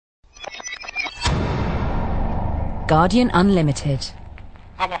Guardian Unlimited.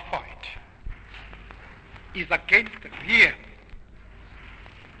 Our fight is against real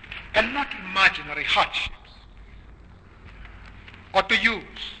and not imaginary hardships, or to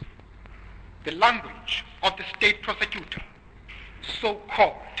use the language of the state prosecutor,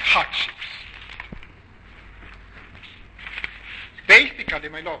 so-called hardships. Basically,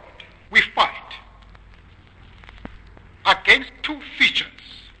 my lord, we fight against two features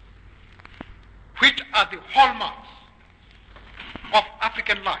which are the hallmarks of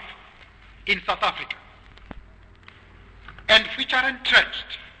African life in South Africa and which are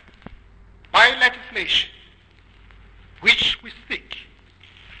entrenched by legislation which we seek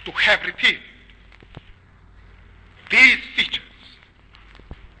to have repealed. These features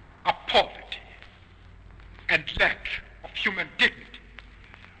are poverty and lack of human dignity.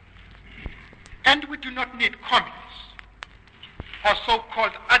 And we do not need communists or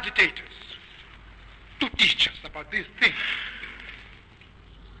so-called agitators to teach us about these things.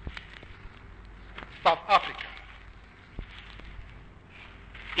 South Africa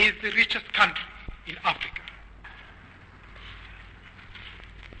is the richest country in Africa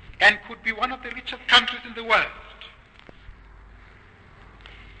and could be one of the richest countries in the world.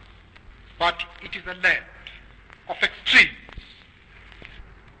 But it is a land of extremes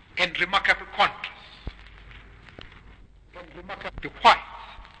and remarkable contrasts. The whites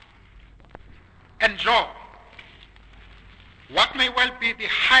enjoy what may well be the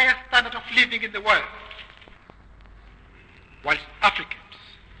highest standard of living in the world, whilst Africans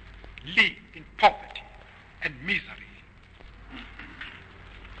live in poverty and misery.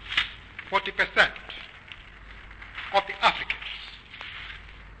 40% of the Africans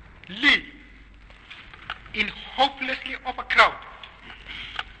live in hopelessly overcrowded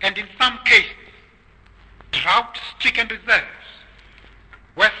and in some cases drought-stricken reserves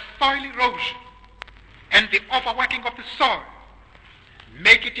where soil erosion and the overworking of the soil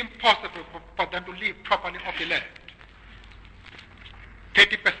make it impossible for them to live properly off the land.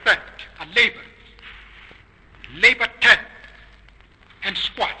 30% are laborers, labor tenants and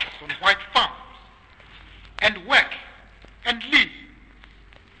squatters on white farms, and work and live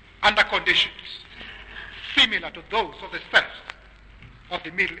under conditions similar to those of the serfs of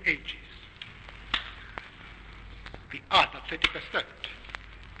the Middle Ages. The other 30%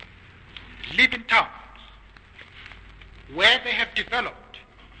 live in towns where they have developed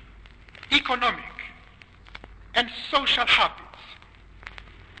economic and social habits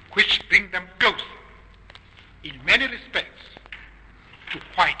which bring them closer, in many respects, to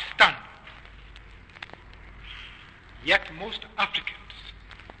white standards. Yet most Africans,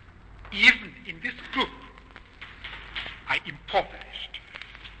 even in this group, are impoverished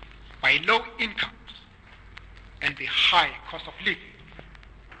by low incomes and the high cost of living.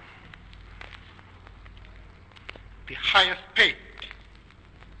 The highest paid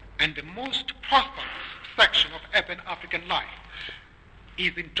and the most prosperous section of urban African life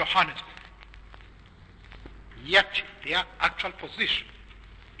is in Johannesburg. Yet their actual position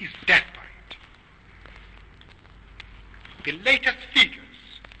is desperate. The latest figures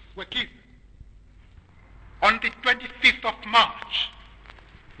were given on the 25th of March,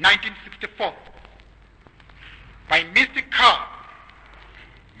 1964, by Mr. Carr,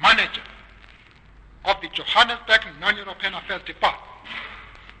 manager of the Johannesburg Non-European Affairs Department.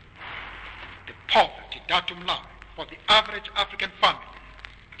 The poverty datum line for the average African family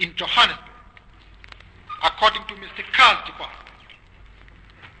in Johannesburg, according to Mr. Carr's department,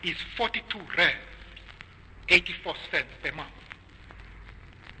 is 42 rand, 84 cents per month.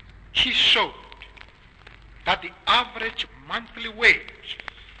 He showed that the average monthly wage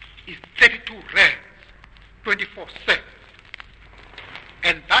is 32 rand, 24 cents,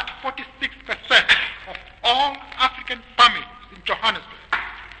 and that 46% of all African families in Johannesburg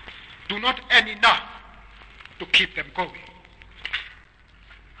do not earn enough to keep them going.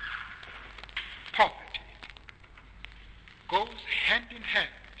 Poverty goes hand in hand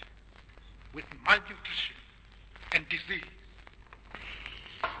with malnutrition and disease.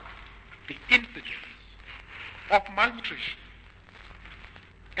 The incidence of malnutrition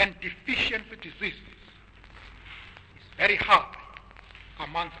and deficiency diseases is very high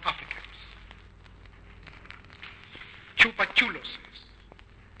amongst Africans. Tuberculosis,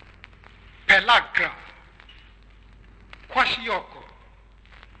 pellagra, kwashiorkor,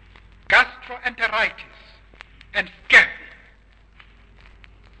 gastroenteritis, and scurvy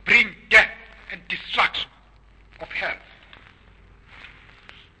bring death and destruction of health.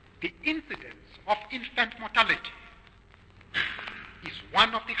 The incidence of infant mortality is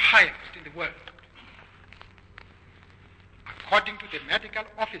one of the highest in the world. According to the medical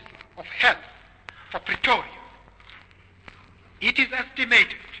officer of health for Pretoria, It is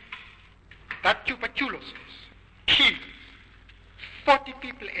estimated that tuberculosis kills 40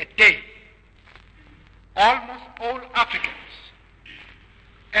 people a day, almost all Africans.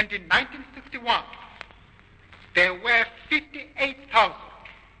 And in 1961, there were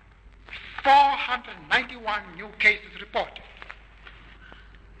 58,491 new cases reported.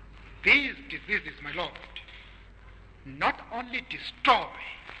 These diseases, my Lord, not only destroy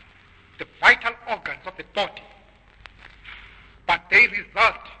the vital organs of the body, but they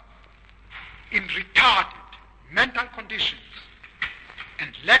result in retarded mental conditions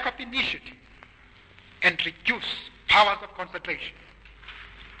and lack of initiative and reduce powers of concentration.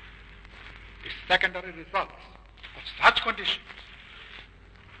 The secondary results of such conditions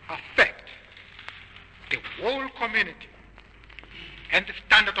affect the whole community and the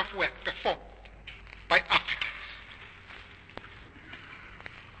standard of work performed by Africans.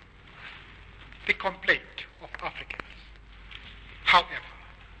 The complaint of Africans, however,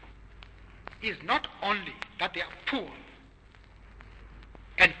 is not only that they are poor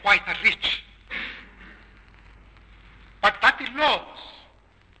and white are rich, but that the laws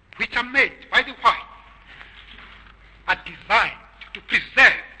which are made by the white are designed to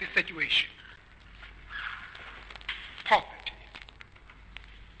preserve the situation. Poverty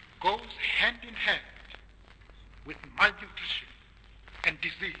goes hand in hand with malnutrition and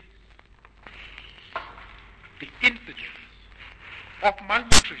disease. The incidence of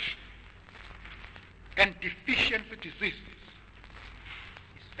malnutrition and deficiency diseases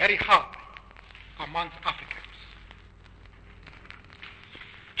is very high amongst Africans.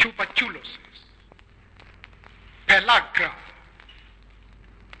 Tuberculosis, pellagra,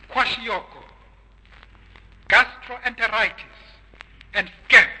 kwashiorkor, gastroenteritis, and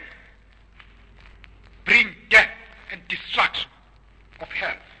scurvy bring death and destruction of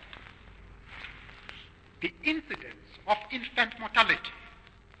health. The incidence of infant mortality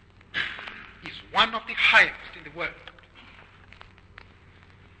is one of the highest in the world.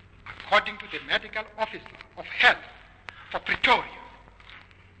 According to the medical officer of health for Pretoria,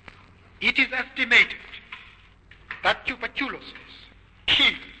 it is estimated that tuberculosis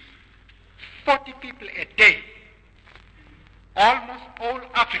kills 40 people a day, almost all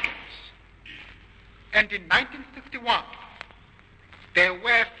Africans. And in 1961, there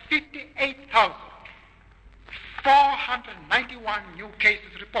were 58,491 new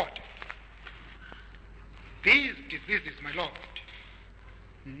cases reported. These diseases, my Lord,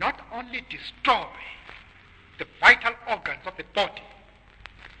 not only destroy the vital organs of the body,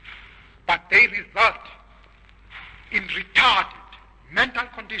 but they result in retarded mental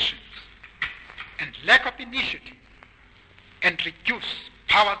conditions and lack of initiative and reduce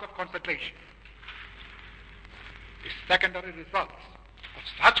powers of concentration. The secondary results of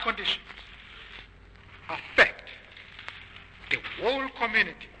such conditions affect the whole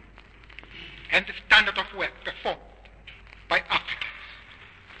community and the standard of work performed by Africans.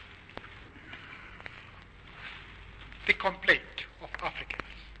 The complaint of Africans,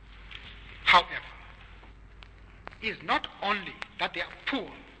 however, is not only that they are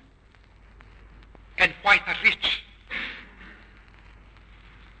poor and white are rich,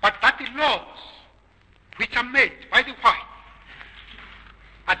 but that the laws which are made by the white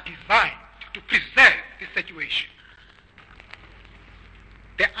are designed to preserve the situation.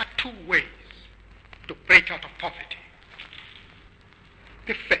 There are two ways to break out of poverty.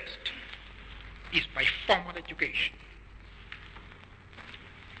 The first is by formal education,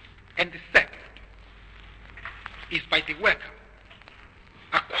 and the second is by the worker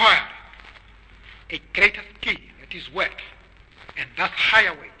acquiring a greater skill at his work and thus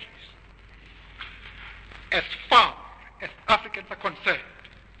higher wages. As far as Africans are concerned,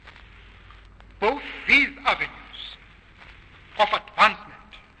 both these avenues of advancement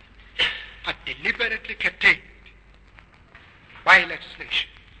are deliberately curtailed by legislation.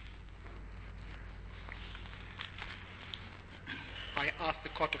 I ask the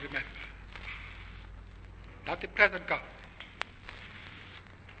court to remember that the present government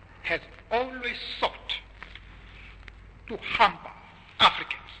has always sought to hamper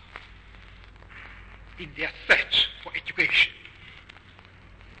Africans in their search for education.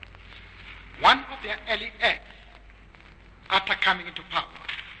 One of their early acts after coming into power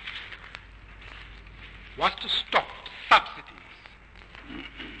was to stop subsidies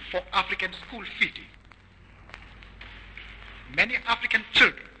for African school feeding. Many African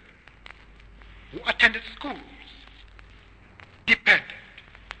children who attended schools depended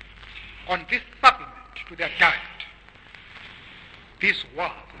on this supplement to their diet. This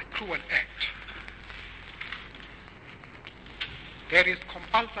was a cruel act. There is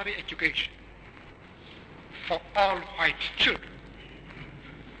compulsory education for all white children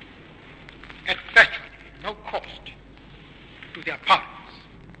at virtually no cost to their parents,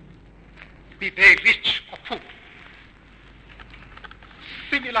 be they rich or poor.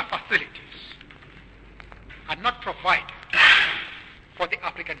 Similar facilities are not provided for the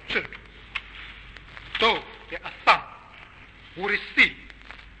African children, though there are some who receive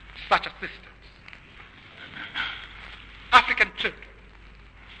such assistance. African children,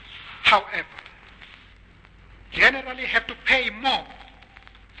 however, generally have to pay more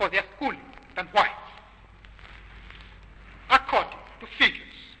for their schooling than whites. According to figures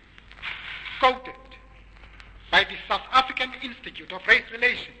quoted by the South African Institute of Race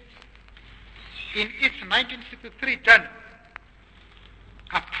Relations in its 1963 journal,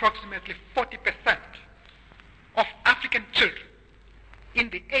 approximately 40% of African children in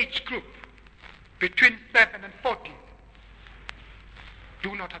the age group between 7 and 14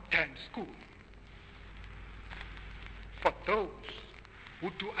 do not attend school. For those who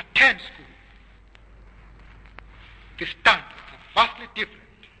do attend school, the standards are vastly different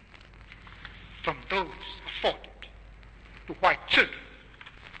from those afforded to white children.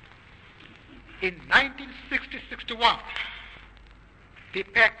 In 1960-61, the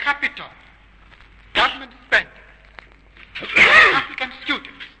per capita government spending for African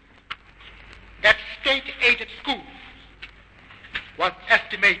students at state-aided schools was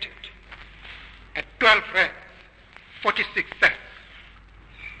estimated at 12 rand 46 cents.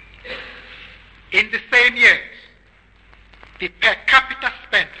 In the same years, the per capita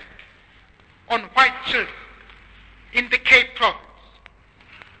spending on white children in the Cape Province,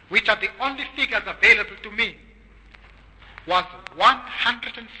 which are the only figures available to me, was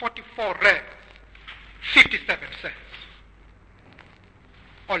 144 rand 57 cents.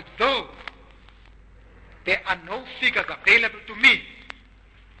 Although there are no figures available to me,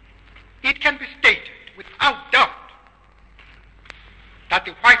 it can be stated without doubt that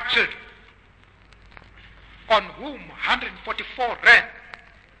the white children, on whom 144 rand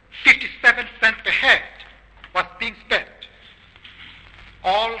 57 cents per head was being spent,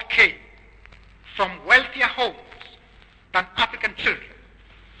 all came from wealthier homes than African children,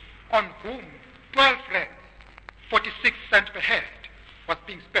 on whom 12 rand 46 cents per head was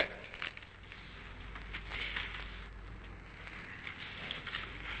being spent.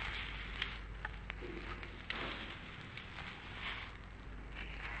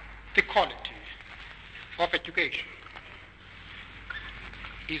 The quality of education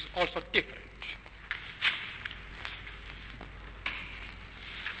is also different.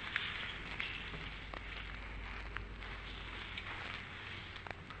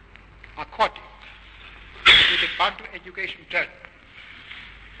 According to the Bantu Education Journal,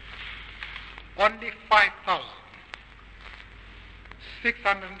 only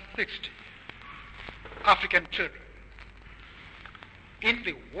 5,660 African children in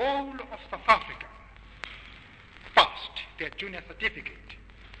the whole of South Africa passed their junior certificate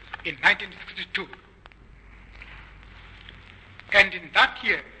in 1962. And in that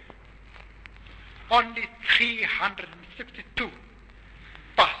year, only 362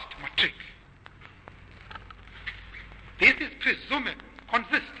 passed matric. This is presumably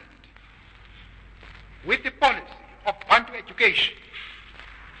consistent with the policy of Bantu education,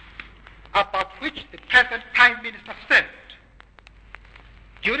 about which the present Prime Minister said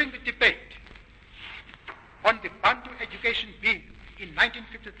during the debate on the Bantu Education Bill in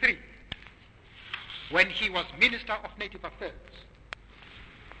 1953, when he was Minister of Native Affairs.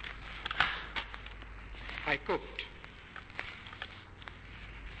 I quote,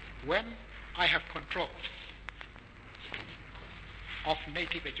 "When I have control of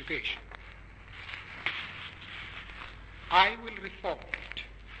native education, I will reform it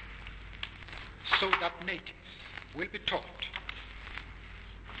so that natives will be taught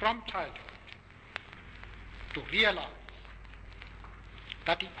from childhood to realize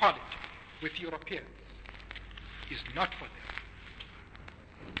that equality with Europeans is not for them.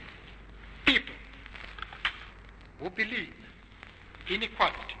 People who believe in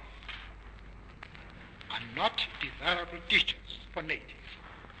equality are not desirable teachers for natives.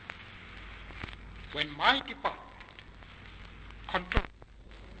 When my department controls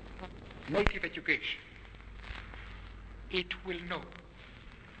native education, it will know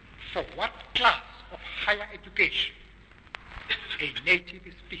for what class of higher education a native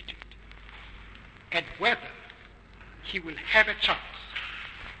is fitted, and whether he will have a chance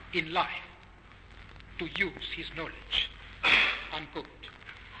in life to use his knowledge." Unquote.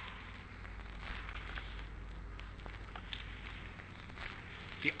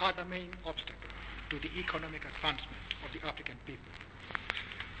 The other main obstacle to the economic advancement of the African people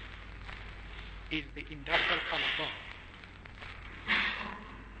is the industrial calabar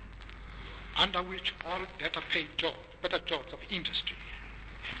under which all better paid jobs, better jobs of industry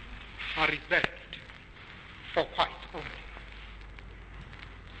are reserved for whites only.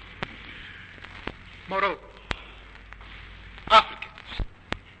 Moreover, Africans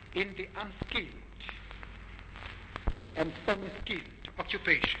in the unskilled and semi-skilled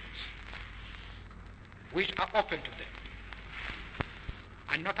occupations which are open to them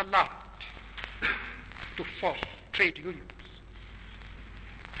are not allowed to form trade unions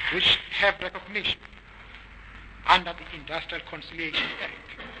which have recognition under the Industrial Conciliation Act.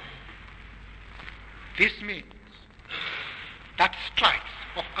 This means that strikes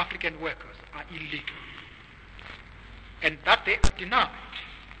of African workers are illegal and that they are denied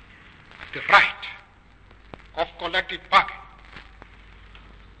the right of collective bargaining,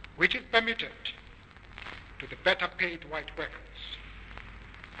 which is permitted to the better paid white workers.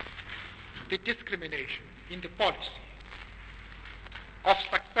 The discrimination in the policy of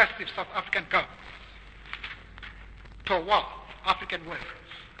successive South African governments toward African workers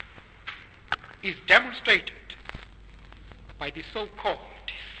is demonstrated by the so-called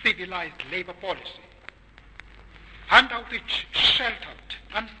civilized labor policy, under which sheltered,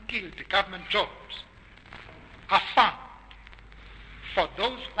 unskilled government jobs are found for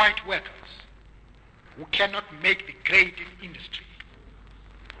those white workers who cannot make the grade in industry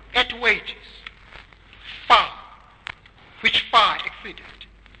at wages which far exceeded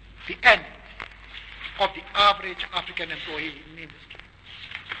the earnings of the average African employee in industry.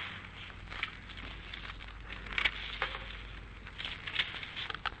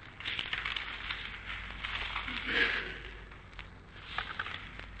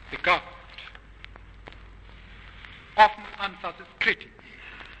 The government often answers its critics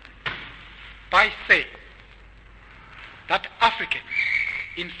by saying that Africans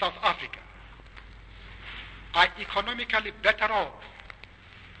in South Africa are economically better off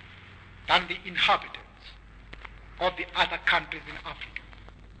than the inhabitants of the other countries in Africa.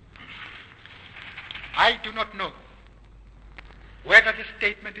 I do not know whether this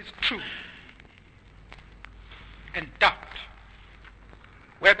statement is true and doubt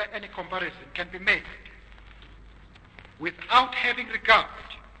whether any comparison can be made without having regard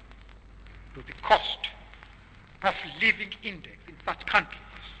to the cost of living index in such countries.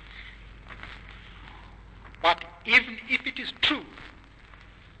 But even if it is true,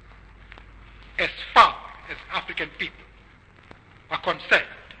 as far as African people are concerned,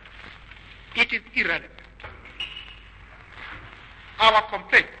 it is irrelevant. Our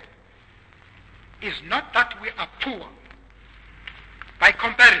complaint is not that we are poor by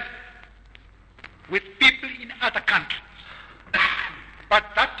comparison with people in other countries, but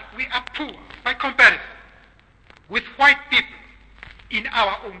that we are poor by comparison with white people in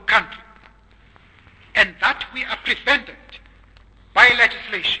our own country, and that we are prevented by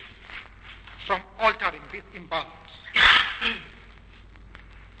legislation from altering this imbalance.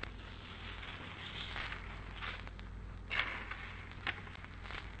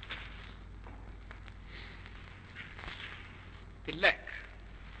 The lack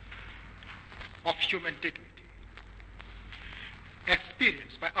of human dignity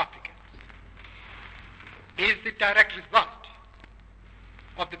experienced by Africans is the direct result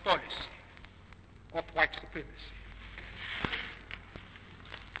of the policy of white supremacy.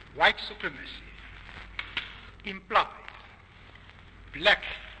 White supremacy implies black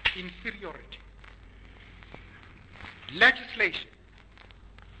inferiority. Legislation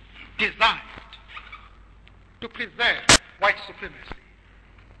designed to preserve white supremacy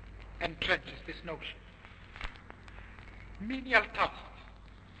entrenches this notion. Menial tasks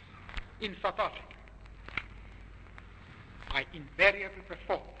in South Africa are invariably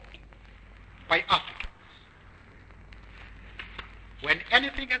performed by Africans. When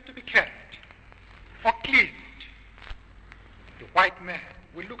anything has to be carried or cleaned, the white man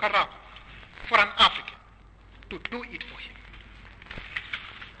will look around for an African to do it for him,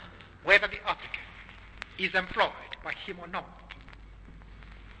 whether the African is employed by him or not.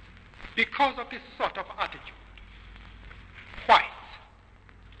 Because of this sort of attitude, whites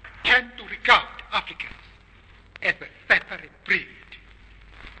tend to regard Africans as a separate breed.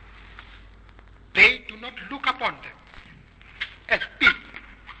 They do not look upon them as people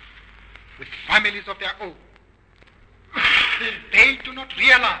with families of their own. They do not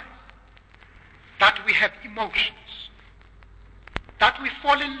realize that we have emotions, that we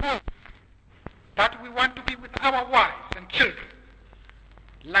fall in love, that we want to be with our wives and children,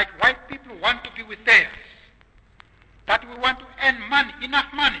 like white people want to be with theirs, that we want to earn money, enough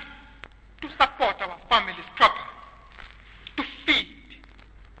money, to support our families properly, to feed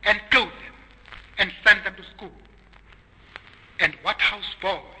and clothe them and send them to school. And what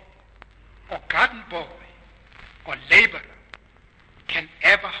houseboy or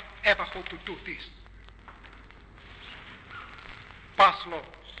pass laws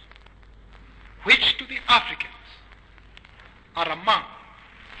which to the Africans are among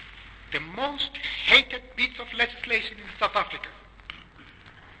the most hated bits of legislation in South Africa,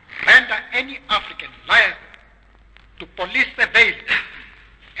 render any African liable to police surveillance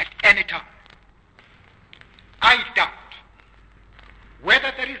at any time. I doubt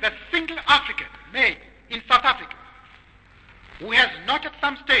whether there is a single African male in South Africa who has not at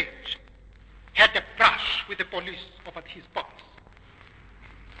some stage had a brush with the police over his past.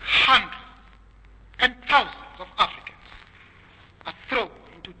 Hundreds and thousands of Africans are thrown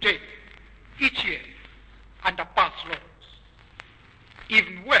into jail each year under past laws.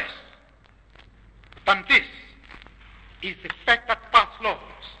 Even worse than this is the fact that past laws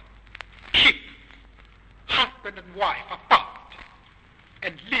keep husband and wife apart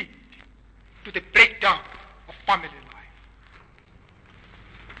and lead to the breakdown of family life.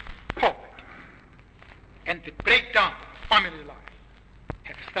 Poverty and the breakdown of family life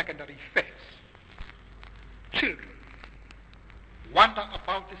have secondary effects. Children wander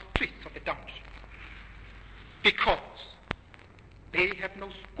about the streets of the township because they have no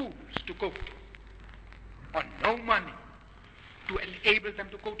schools to go to, or no money to enable them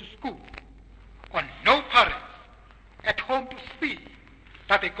to go to school, or no parents at home to see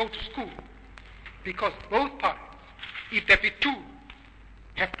that they go to school, because both parents, if there be two,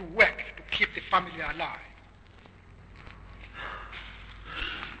 have to work to keep the family alive.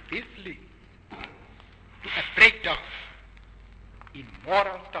 This leads to a breakdown in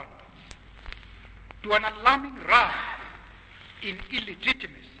moral standards, to an alarming rise in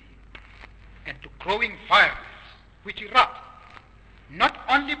illegitimacy, and to growing violence which erupts not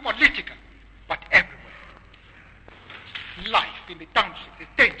only politically but everywhere. Life in the township is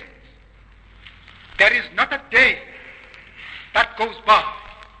dangerous. There is not a day that goes by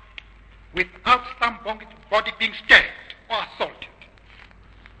without some body being stabbed or assaulted,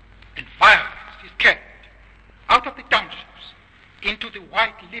 and violence is carried out of the townships into the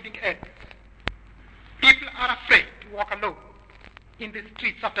white living areas. People are afraid to walk alone in the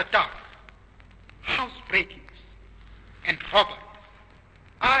streets after dark. House breakings and robberies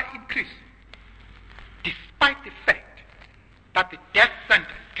are increasing, despite the fact that the death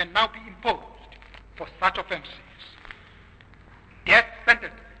sentence can now be imposed for such offenses. Death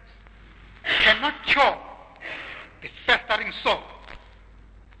sentences cannot cure the festering sore.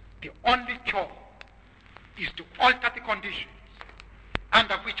 The only cure is to alter the conditions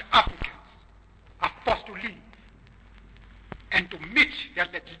under which Africans are forced to live and to meet their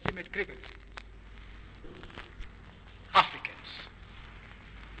legitimate grievances. Africans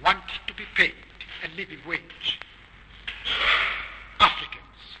want to be paid a living wage.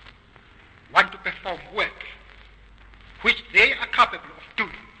 Africans want to perform work which they are capable of doing,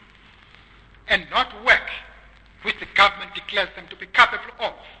 and not work which the government declares them to be capable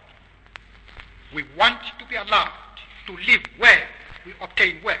of. We want to be allowed to live where we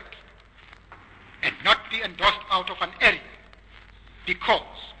obtain work, and not be endorsed out of an area because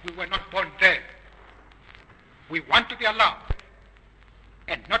we were not born there. We want to be allowed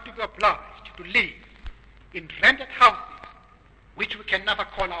and not to be obliged to live in rented houses which we can never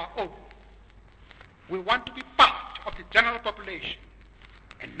call our own. We want to be part of the general population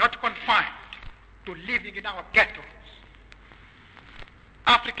and not confined to living in our ghettos.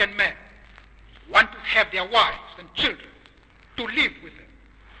 African men want to have their wives and children to live with them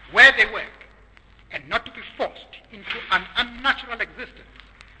where they work, and not to be forced into an unnatural existence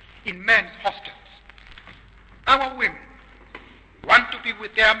in men's hostels. Our women want to be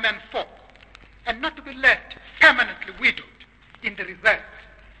with their men folk and not to be left permanently widowed in the reserves.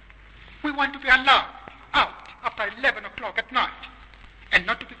 We want to be allowed out after 11 o'clock at night and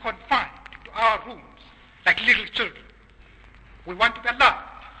not to be confined to our rooms like little children. We want to be allowed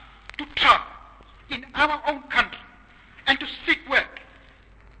to travel in our own country and to seek work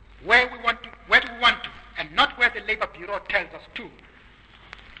where we want to, and not where the Labor Bureau tells us to.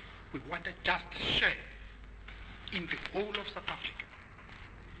 We want a just share in the whole of South Africa.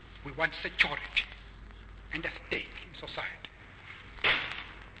 We want security and a stake in society.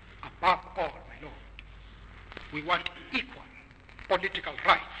 Above all, my Lord, we want equal political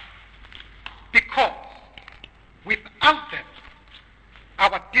rights, because without them,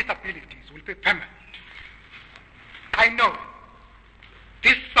 our disabilities will be permanent. I know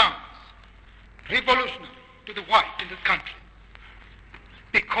this sounds revolutionary to the white in this country,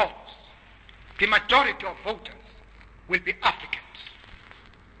 because the majority of voters will be Africans.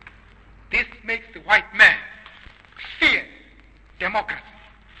 This makes the white man fear democracy.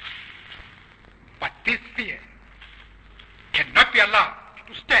 But this fear cannot be allowed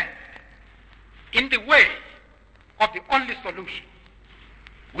to stand in the way of the only solution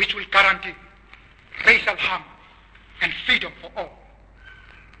which will guarantee racial harmony and freedom for all.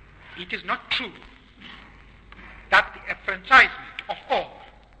 It is not true that the enfranchisement of all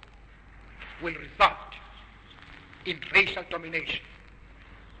will result in racial domination.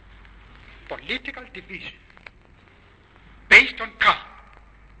 Political division based on caste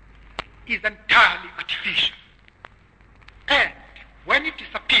is entirely artificial, and when it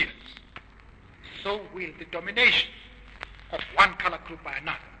disappears, so will the domination of one color group by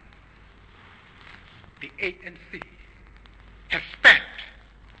another. The ANC has spent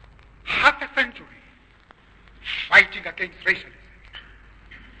half a century fighting against racialism.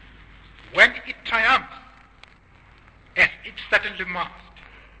 When it triumphs, as it certainly must,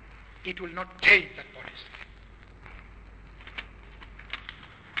 it will not change that policy.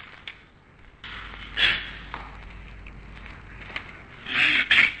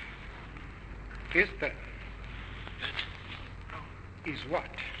 This, then, is what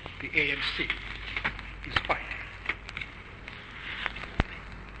the ANC is fighting.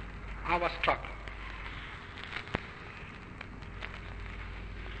 Our struggle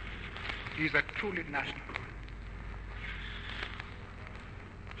is a truly national one.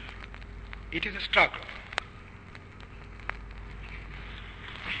 It is a struggle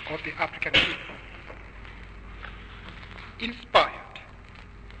of the African people, inspired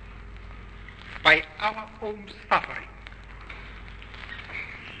by our own suffering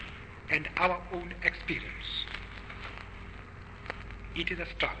and our own experience. It is a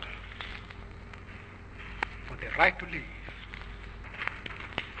struggle for the right to live.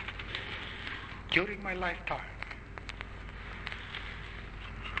 During my lifetime,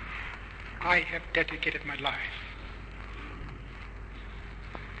 I have dedicated my life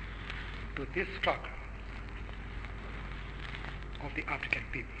to this struggle of the African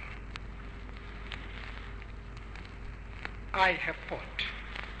people. I have fought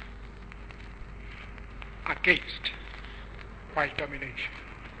against white domination,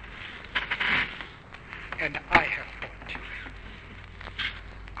 and I have fought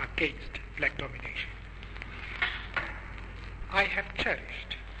against black domination. I have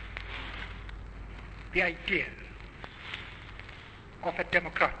cherished the idea of a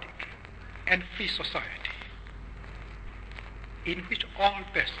democratic and free society in which all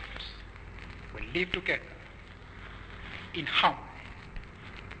persons will live together in harmony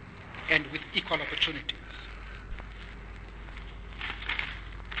and with equal opportunities.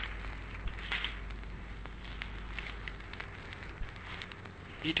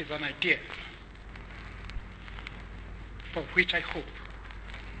 It is an idea for which I hope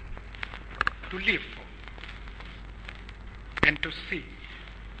to live for and to see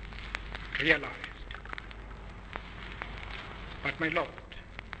realized. But my Lord,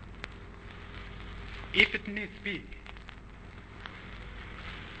 if it needs be,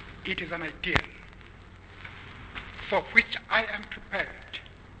 it is an ideal for which I am prepared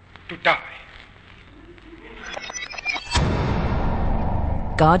to die.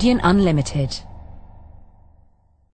 Guardian Unlimited.